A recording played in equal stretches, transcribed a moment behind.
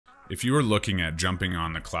If you are looking at jumping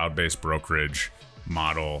on the cloud-based brokerage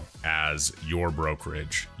model as your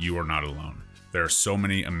brokerage, you are not alone. There are so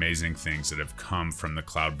many amazing things that have come from the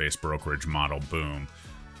cloud-based brokerage model boom.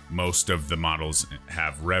 Most of the models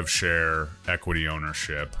have rev share, equity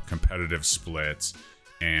ownership, competitive splits,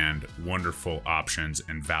 and wonderful options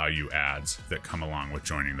and value adds that come along with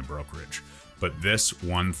joining the brokerage. But this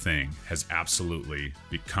one thing has absolutely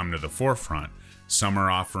come to the forefront. Some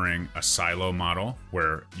are offering a silo model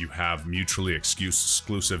where you have mutually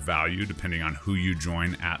exclusive value depending on who you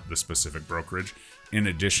join at the specific brokerage, in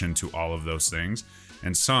addition to all of those things.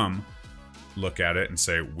 And some look at it and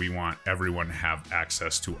say, we want everyone to have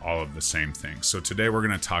access to all of the same things. So today we're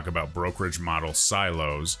going to talk about brokerage model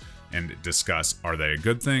silos and discuss, are they a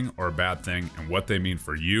good thing or a bad thing, and what they mean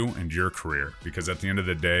for you and your career. Because at the end of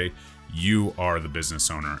the day, you are the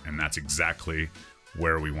business owner, and that's exactly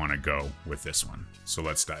where we want to go with this one. So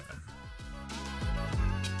let's dive in.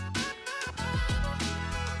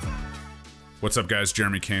 What's up, guys?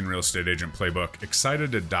 Jeremy Kane, Real Estate Agent Playbook.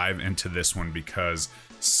 Excited to dive into this one because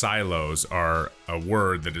silos are a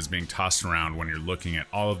word that is being tossed around when you're looking at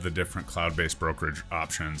all of the different cloud-based brokerage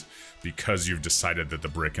options because you've decided that the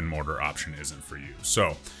brick and mortar option isn't for you.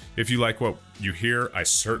 So if you like what you hear, I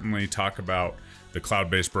certainly talk about the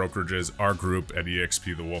cloud-based brokerages, our group at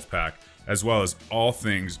eXp, the Wolfpack, as well as all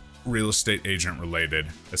things real estate agent related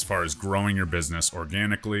as far as growing your business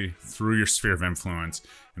organically through your sphere of influence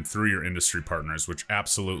and through your industry partners, which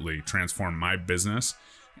absolutely transform my business.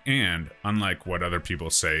 And unlike what other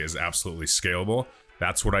people say is absolutely scalable,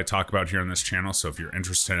 that's what I talk about here on this channel. So if you're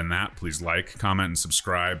interested in that, please like, comment, and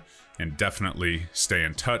subscribe, and definitely stay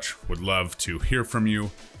in touch. Would love to hear from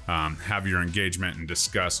you, have your engagement, and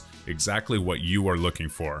discuss exactly what you are looking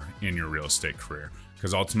for in your real estate career.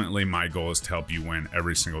 Because ultimately my goal is to help you win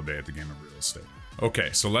every single day at the game of real estate. Okay,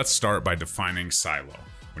 so let's start by defining silo.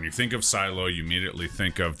 When you think of silo, you immediately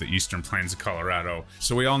think of the Eastern Plains of Colorado.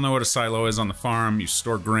 So we all know what a silo is on the farm. You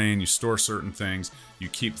store grain, you store certain things, you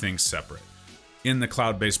keep things separate. In the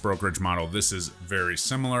cloud-based brokerage model, this is very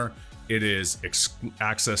similar. It is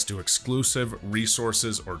access to exclusive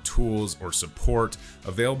resources or tools or support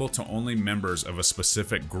available to only members of a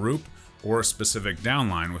specific group or a specific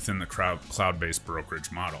downline within the cloud-based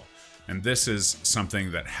brokerage model. And this is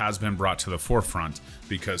something that has been brought to the forefront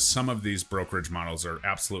because some of these brokerage models are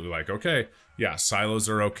absolutely like, okay, yeah, silos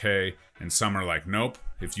are okay. And some are like, nope,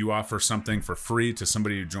 if you offer something for free to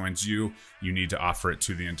somebody who joins you, you need to offer it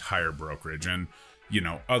to the entire brokerage. And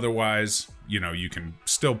otherwise, you can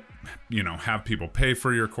still, have people pay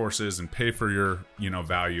for your courses and pay for your,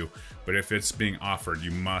 value. But if it's being offered,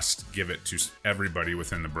 you must give it to everybody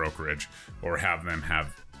within the brokerage or have them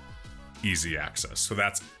have easy access. So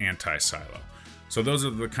that's anti-silo. So those are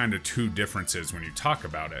the kind of two differences when you talk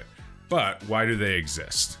about it. But why do they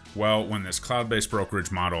exist? Well, when this cloud-based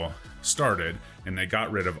brokerage model started and they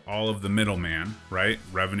got rid of all of the middleman, right?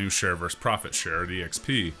 Revenue share versus profit share, the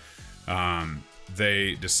EXP,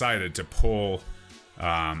 they decided to pull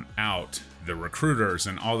out the recruiters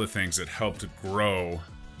and all the things that helped grow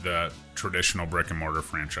the traditional brick and mortar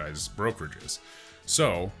franchise brokerages.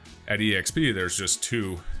 So at eXp, there's just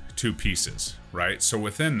two pieces, right? So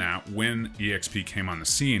within that, when eXp came on the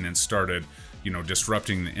scene and started,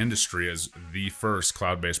 disrupting the industry as the first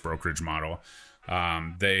cloud-based brokerage model,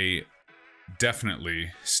 they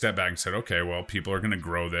definitely stepped back and said, okay, well, people are going to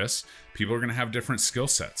grow this. People are going to have different skill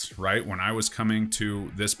sets, right? When I was coming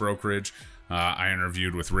to this brokerage, I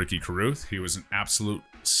interviewed with Ricky Carruth. He was an absolute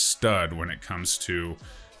stud when it comes to,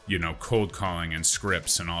 cold calling and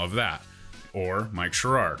scripts and all of that. Or Mike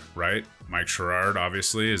Sherrard, right? Mike Sherrard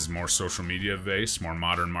obviously is more social media based, more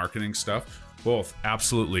modern marketing stuff. Both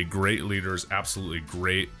absolutely great leaders, absolutely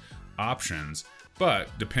great options. But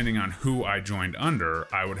depending on who I joined under,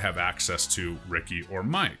 I would have access to Ricky or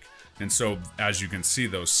Mike. And so as you can see,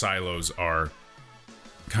 those silos are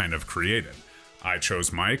kind of created. I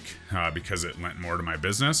chose Mike because it lent more to my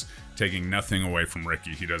business, taking nothing away from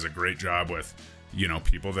Ricky. He does a great job with,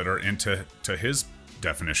 people that are into his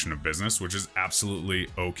definition of business, which is absolutely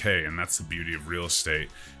okay. And that's the beauty of real estate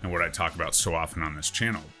and what I talk about so often on this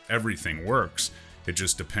channel. Everything works. It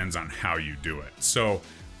just depends on how you do it. So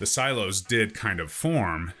the silos did kind of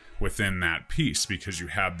form within that piece because you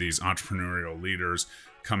have these entrepreneurial leaders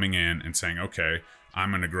coming in and saying, okay, I'm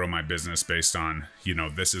going to grow my business based on,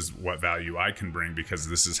 this is what value I can bring because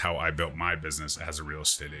this is how I built my business as a real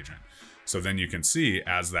estate agent. So then you can see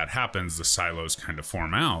as that happens, the silos kind of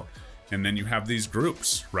form out. And then you have these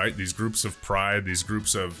groups, right? These groups of pride, these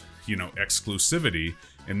groups of, exclusivity.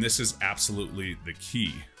 And this is absolutely the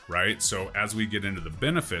key, right? So as we get into the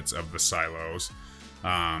benefits of the silos,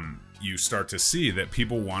 you start to see that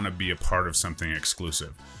people want to be a part of something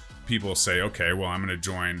exclusive. People say, okay, well, I'm going to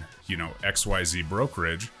join, XYZ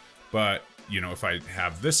brokerage, but if I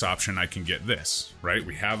have this option, I can get this, right?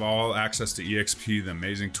 We have all access to EXP, the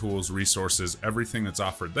amazing tools, resources, everything that's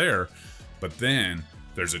offered there. But then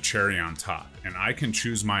there's a cherry on top, and I can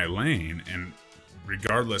choose my lane. And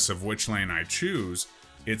regardless of which lane I choose,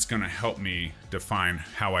 it's going to help me define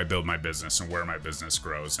how I build my business and where my business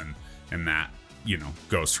grows. And that,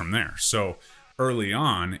 goes from there. So early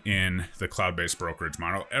on in the cloud-based brokerage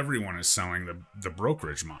model, everyone is selling the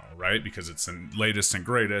brokerage model, right? Because it's the latest and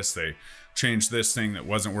greatest. They changed this thing that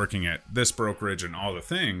wasn't working at this brokerage and all the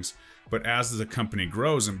things. But as the company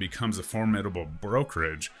grows and becomes a formidable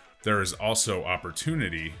brokerage, there is also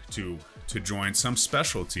opportunity to join some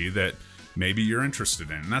specialty that maybe you're interested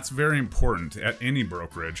in. And that's very important at any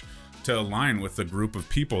brokerage, to align with the group of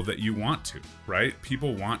people that you want to, right?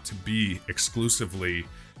 People want to be exclusively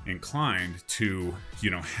inclined to,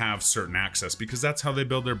 have certain access, because that's how they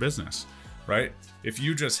build their business, right? If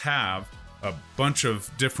you just have a bunch of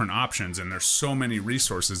different options and there's so many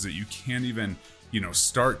resources that you can't even,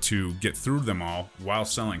 start to get through them all while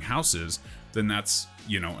selling houses, then that's,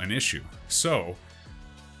 an issue. So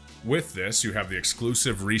with this, you have the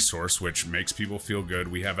exclusive resource, which makes people feel good.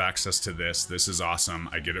 We have access to this. This is awesome.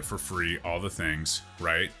 I get it for free, all the things,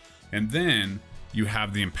 right? And then you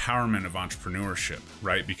have the empowerment of entrepreneurship,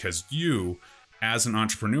 right? Because you, as an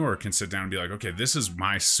entrepreneur, can sit down and be like, okay, this is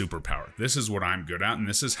my superpower. This is what I'm good at, and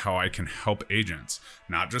this is how I can help agents,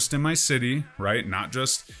 not just in my city, right? Not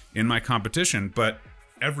just in my competition, but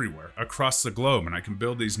everywhere across the globe. And I can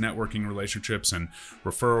build these networking relationships and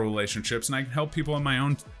referral relationships, and I can help people in my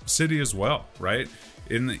own city as well, right?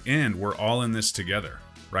 In the end, we're all in this together,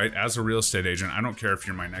 right? As a real estate agent, I don't care if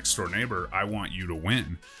you're my next door neighbor, I want you to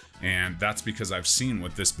win. And that's because I've seen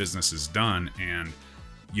what this business has done, and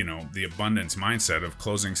the abundance mindset of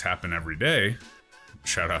closings happen every day.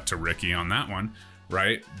 Shout out to Ricky on that one,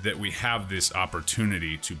 right? That we have this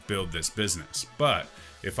opportunity to build this business. But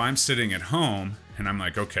if I'm sitting at home and I'm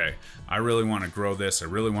like, okay, I really want to grow this, I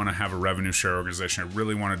really want to have a revenue share organization, I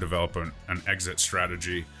really want to develop an exit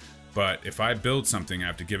strategy, but if I build something, I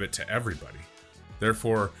have to give it to everybody.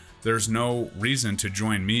 Therefore, there's no reason to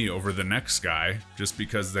join me over the next guy just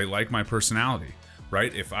because they like my personality,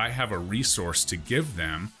 right? If I have a resource to give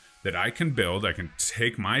them that I can build, I can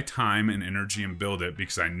take my time and energy and build it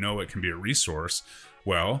because I know it can be a resource,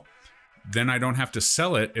 well, then I don't have to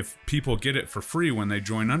sell it if people get it for free when they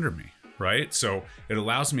join under me, right? So it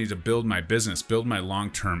allows me to build my business, build my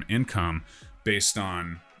long-term income based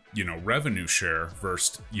on, revenue share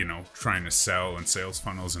versus, trying to sell and sales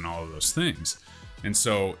funnels and all of those things. And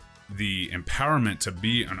so the empowerment to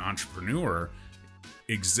be an entrepreneur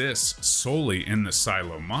exists solely in the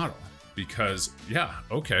silo model, because yeah,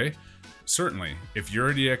 okay, certainly if you're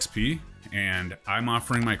at EXP and I'm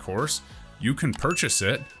offering my course, you can purchase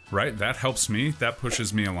it, right? That helps me, that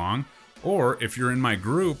pushes me along. Or if you're in my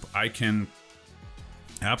group, I can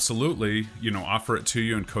absolutely, offer it to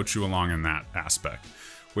you and coach you along in that aspect,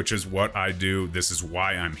 which is what I do. This is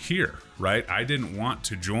why I'm here, right? I didn't want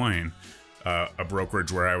to join a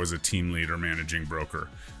brokerage where I was a team lead or managing broker,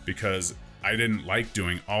 because I didn't like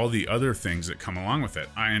doing all the other things that come along with it.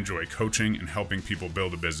 I enjoy coaching and helping people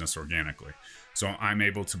build a business organically. So I'm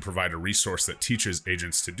able to provide a resource that teaches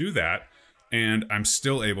agents to do that. And I'm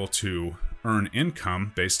still able to earn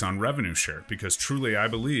income based on revenue share, because truly I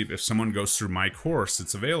believe if someone goes through my course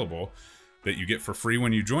that's available that you get for free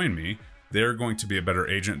when you join me, they're going to be a better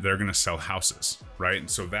agent. They're going to sell houses, right? And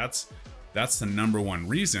so that's the number one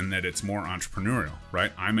reason that it's more entrepreneurial,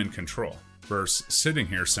 right? I'm in control versus sitting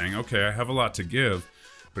here saying, okay, I have a lot to give,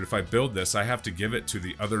 but if I build this, I have to give it to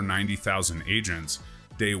the other 90,000 agents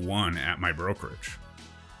day one at my brokerage.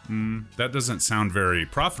 That doesn't sound very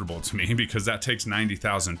profitable to me, because that takes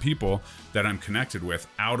 90,000 people that I'm connected with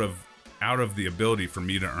out of the ability for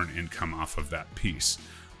me to earn income off of that piece.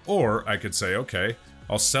 Or I could say, okay,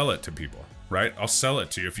 I'll sell it to people, right? I'll sell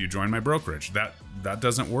it to you if you join my brokerage. That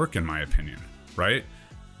doesn't work in my opinion, right?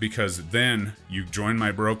 Because then you join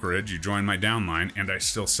my brokerage, you join my downline, and I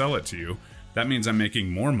still sell it to you. That means I'm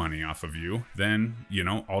making more money off of you than,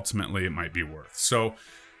 ultimately it might be worth. So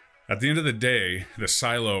at the end of the day, the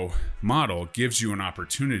silo model gives you an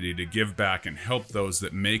opportunity to give back and help those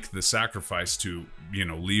that make the sacrifice to,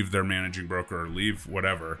 leave their managing broker or leave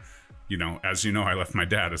whatever. As you know, I left my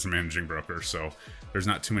dad as a managing broker, so there's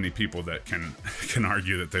not too many people that can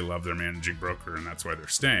argue that they love their managing broker and that's why they're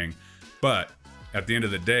staying. But at the end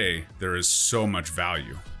of the day, there is so much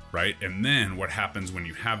value, right? And then what happens when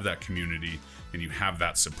you have that community and you have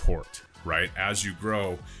that support, right? As you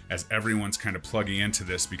grow, as everyone's kind of plugging into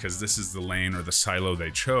this because this is the lane or the silo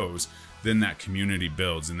they chose, then that community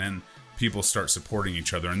builds, and then people start supporting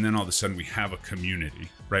each other, and then all of a sudden we have a community,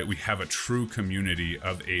 right? We have a true community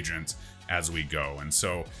of agents as we go. And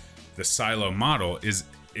so the silo model is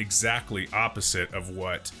exactly opposite of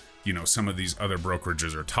what, you know, some of these other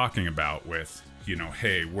brokerages are talking about with, you know,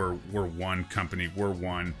 hey, we're one company, we're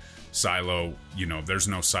one silo, you know, there's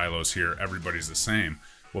no silos here, everybody's the same.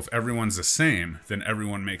 Well, if everyone's the same, then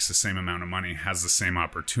everyone makes the same amount of money, has the same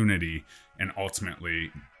opportunity, and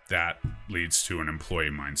ultimately that leads to an employee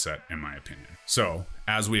mindset, in my opinion. So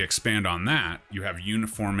as we expand on that, you have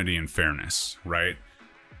uniformity and fairness, right?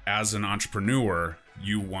 As an entrepreneur,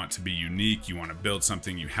 you want to be unique, you want to build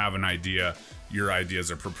something, you have an idea, your ideas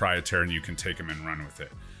are proprietary and you can take them and run with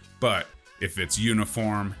it. But if it's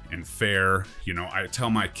uniform and fair, you know, I tell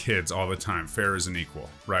my kids all the time, fair isn't equal,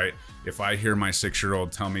 right? If I hear my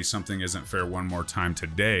 6-year-old tell me something isn't fair one more time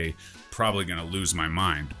today, probably going to lose my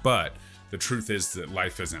mind. But the truth is that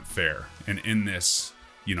life isn't fair. And in this,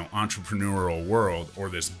 you know, entrepreneurial world, or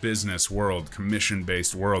this business world,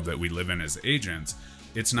 commission-based world that we live in as agents,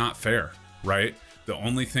 it's not fair, right? The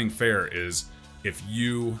only thing fair is if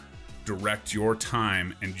you direct your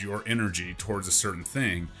time and your energy towards a certain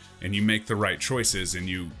thing, and you make the right choices, and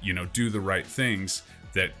you know, do the right things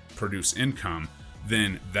that produce income,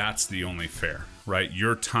 then that's the only fair, right?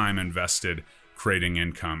 Your time invested creating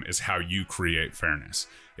income is how you create fairness.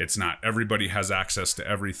 It's not everybody has access to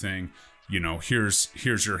everything. You know, here's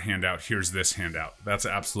your handout, here's this handout. That's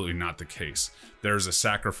absolutely not the case. There's a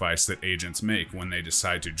sacrifice that agents make when they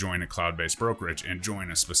decide to join a cloud-based brokerage and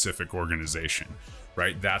join a specific organization,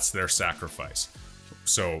 right? That's their sacrifice.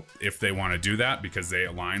 So if they want to do that because they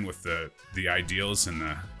align with the ideals and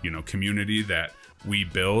the, you know, community that we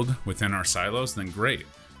build within our silos, then great.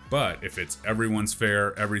 But if it's everyone's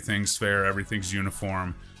fair, everything's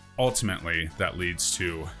uniform, ultimately that leads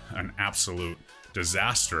to an absolute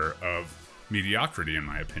disaster of mediocrity, in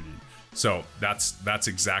my opinion. So that's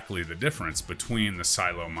exactly the difference between the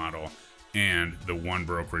silo model and the one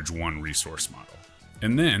brokerage, one resource model.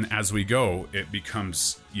 And then as we go, it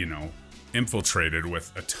becomes, you know, infiltrated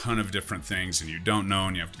with a ton of different things, and you don't know,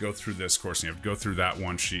 and you have to go through this course, and you have to go through that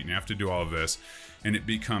one sheet, and you have to do all of this, and it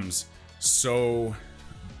becomes so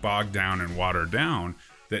bogged down and watered down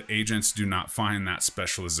that agents do not find that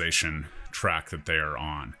specialization track that they are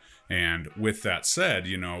on. And with that said,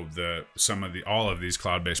 you know, all of these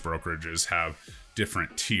cloud-based brokerages have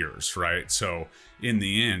different tiers, right? So in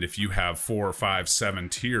the end, if you have 4, 5, 7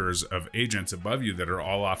 tiers of agents above you that are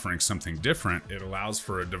all offering something different, it allows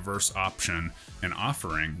for a diverse option and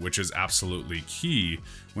offering, which is absolutely key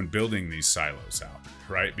when building these silos out,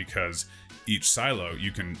 right? Because each silo,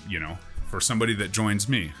 you can, you know, for somebody that joins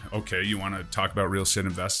me, okay, you want to talk about real estate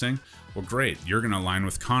investing? Well, great. You're going to align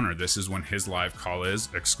with Connor. This is when his live call is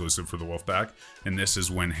exclusive for the Wolfpack. And this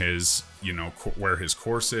is when his, you know, where his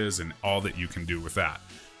course is and all that you can do with that.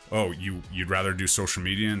 Oh, you'd rather do social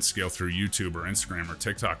media and scale through YouTube or Instagram or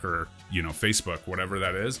TikTok or, you know, Facebook, whatever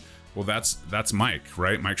that is. Well, that's Mike,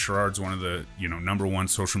 right? Mike Sherrard's one of the, you know, #1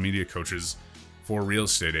 social media coaches for real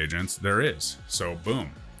estate agents there is. So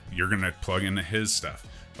boom, you're going to plug into his stuff.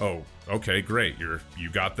 Oh, okay, great. You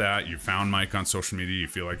got that. You found Mike on social media. You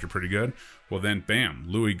feel like you're pretty good. Well, then bam,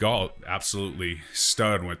 Louis Galt, absolutely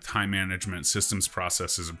stud with time management, systems,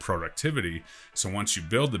 processes, and productivity. So once you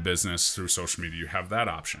build the business through social media, you have that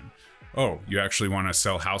option. Oh, you actually want to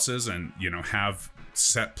sell houses and, you know, have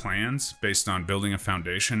set plans based on building a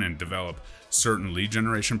foundation and develop certain lead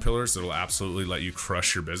generation pillars that'll absolutely let you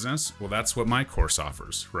crush your business. Well, that's what my course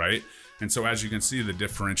offers, right? And so as you can see, the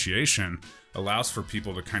differentiation allows for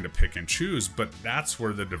people to kind of pick and choose, but that's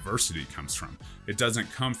where the diversity comes from. It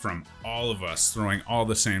doesn't come from all of us throwing all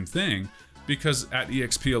the same thing, because at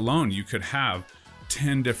EXP alone, you could have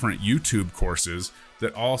 10 different YouTube courses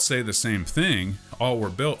that all say the same thing, all were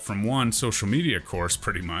built from one social media course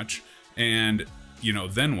pretty much. And, you know,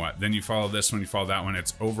 then what? Then you follow this one, you follow that one,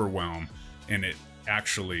 it's overwhelm, and it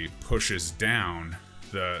actually pushes down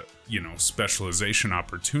the, you know, specialization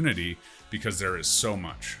opportunity because there is so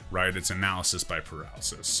much, right? It's analysis by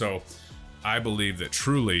paralysis. So I believe that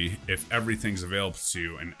truly, if everything's available to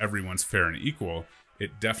you and everyone's fair and equal,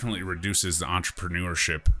 it definitely reduces the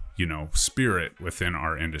entrepreneurship, you know, spirit within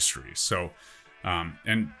our industry. So,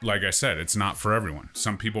 and like I said, it's not for everyone.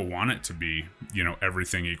 Some people want it to be, you know,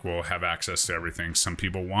 everything equal, have access to everything. Some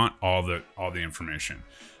people want all the information.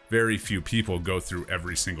 Very few people go through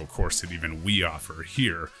every single course that even we offer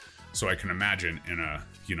here. So I can imagine in a,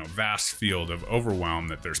 you know, vast field of overwhelm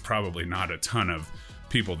that there's probably not a ton of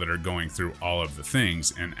people that are going through all of the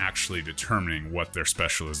things and actually determining what their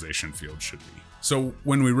specialization field should be. So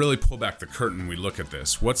when we really pull back the curtain, we look at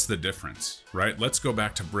this, what's the difference, right? Let's go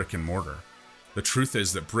back to brick and mortar. The truth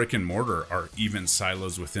is that brick and mortar are even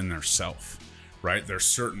silos within their self, right? There's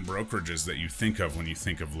certain brokerages that you think of when you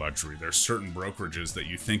think of luxury. There's certain brokerages that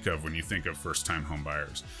you think of when you think of first-time home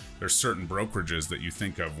buyers. There's certain brokerages that you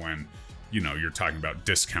think of when, you're talking about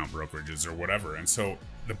discount brokerages or whatever. And so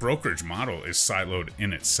the brokerage model is siloed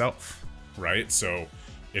in itself, right? So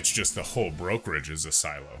it's just the whole brokerage is a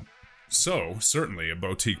silo. So certainly a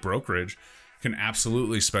boutique brokerage can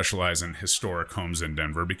absolutely specialize in historic homes in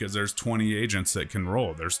Denver because there's 20 agents that can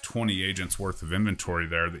roll. There's 20 agents worth of inventory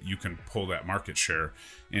there that you can pull that market share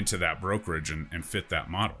into that brokerage and fit that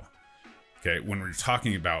model. Okay, when we're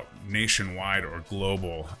talking about nationwide or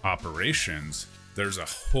global operations, there's a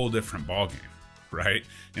whole different ballgame, right?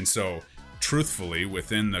 And so truthfully,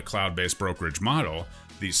 within the cloud-based brokerage model,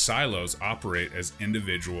 these silos operate as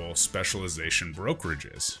individual specialization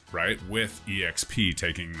brokerages, right? With EXP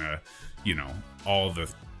taking the, all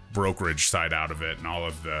the brokerage side out of it and all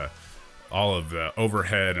of the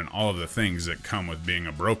overhead and all of the things that come with being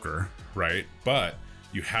a broker, right? But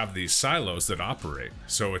you have these silos that operate.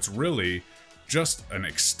 So it's really just an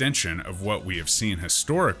extension of what we have seen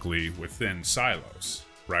historically within silos,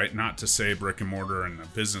 right? Not to say brick and mortar and the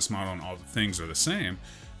business model and all the things are the same,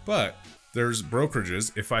 but there's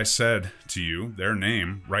brokerages. If I said to you their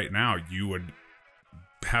name right now, you would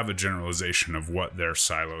have a generalization of what their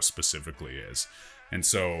silo specifically is. And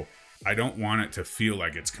so I don't want it to feel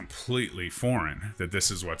like it's completely foreign that this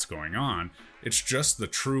is what's going on. It's just the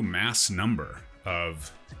true mass number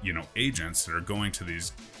of, agents that are going to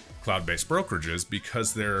these cloud-based brokerages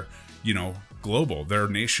because they're, global, they're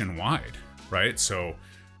nationwide, right? So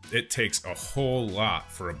it takes a whole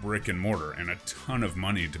lot for a brick and mortar and a ton of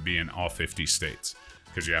money to be in all 50 states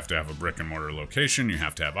because you have to have a brick and mortar location, you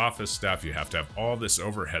have to have office staff, you have to have all this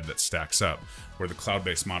overhead that stacks up, where the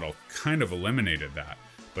cloud-based model kind of eliminated that.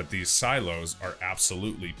 But these silos are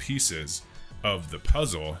absolutely pieces of the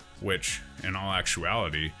puzzle, which in all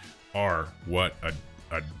actuality are what a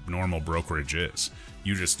normal brokerage is.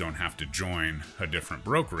 You just don't have to join a different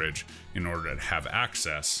brokerage in order to have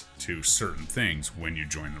access to certain things when you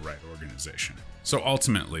join the right organization. So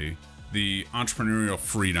ultimately, the entrepreneurial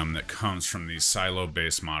freedom that comes from these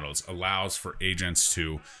silo-based models allows for agents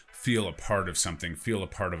to feel a part of something, feel a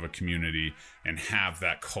part of a community, and have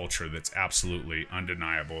that culture that's absolutely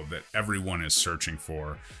undeniable that everyone is searching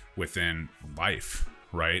for within life,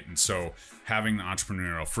 right? And so having the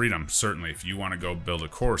entrepreneurial freedom, certainly if you want to go build a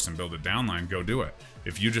course and build a downline, go do it.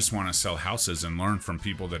 If you just want to sell houses and learn from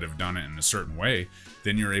people that have done it in a certain way,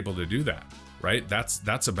 then you're able to do that, right?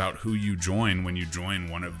 That's about who you join when you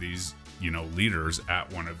join one of these, leaders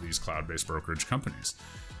at one of these cloud-based brokerage companies.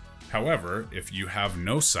 However, if you have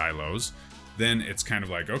no silos, then it's kind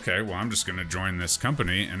of like, okay, well, I'm just going to join this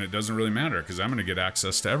company and it doesn't really matter because I'm going to get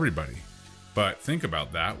access to everybody. But think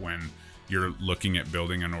about that when you're looking at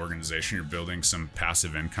building an organization, you're building some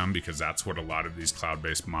passive income, because that's what a lot of these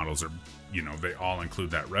cloud-based models are, they all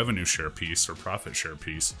include that revenue share piece or profit share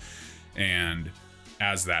piece. And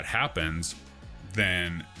as that happens,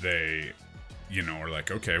 then they, are like,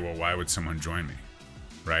 okay, well, why would someone join me?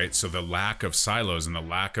 Right? So the lack of silos and the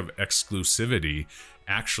lack of exclusivity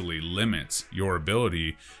actually limits your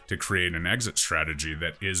ability to create an exit strategy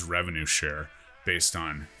that is revenue share based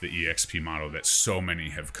on the EXP model that so many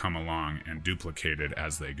have come along and duplicated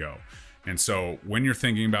as they go. And so when you're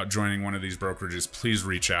thinking about joining one of these brokerages, please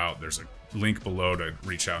reach out. There's a link below to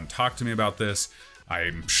reach out and talk to me about this.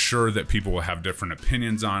 I'm sure that people will have different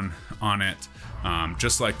opinions on it,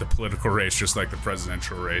 just like the political race, just like the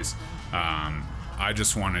presidential race. I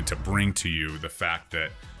just wanted to bring to you the fact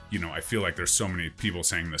that, I feel like there's so many people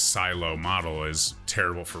saying the silo model is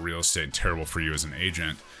terrible for real estate and terrible for you as an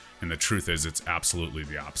agent. And the truth is, it's absolutely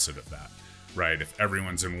the opposite of that, right? If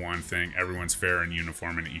everyone's in one thing, everyone's fair and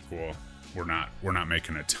uniform and equal, we're not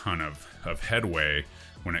making a ton of headway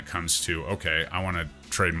when it comes to, okay, I want to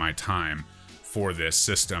trade my time for this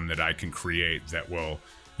system that I can create that will,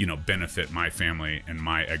 benefit my family and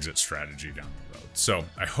my exit strategy down the road. So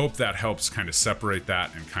I hope that helps kind of separate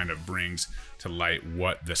that and kind of brings to light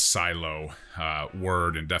what the silo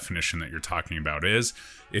word and definition that you're talking about is.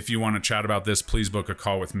 If you want to chat about this, please book a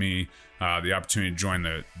call with me. The opportunity to join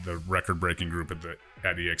the record-breaking group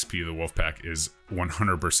at EXP, the Wolfpack, is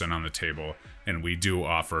 100% on the table, and we do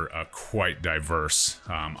offer a quite diverse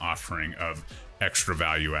offering of extra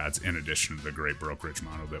value adds in addition to the great brokerage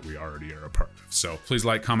model that we already are a part of. So please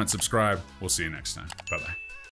like, comment, subscribe. We'll see you next time. Bye-bye.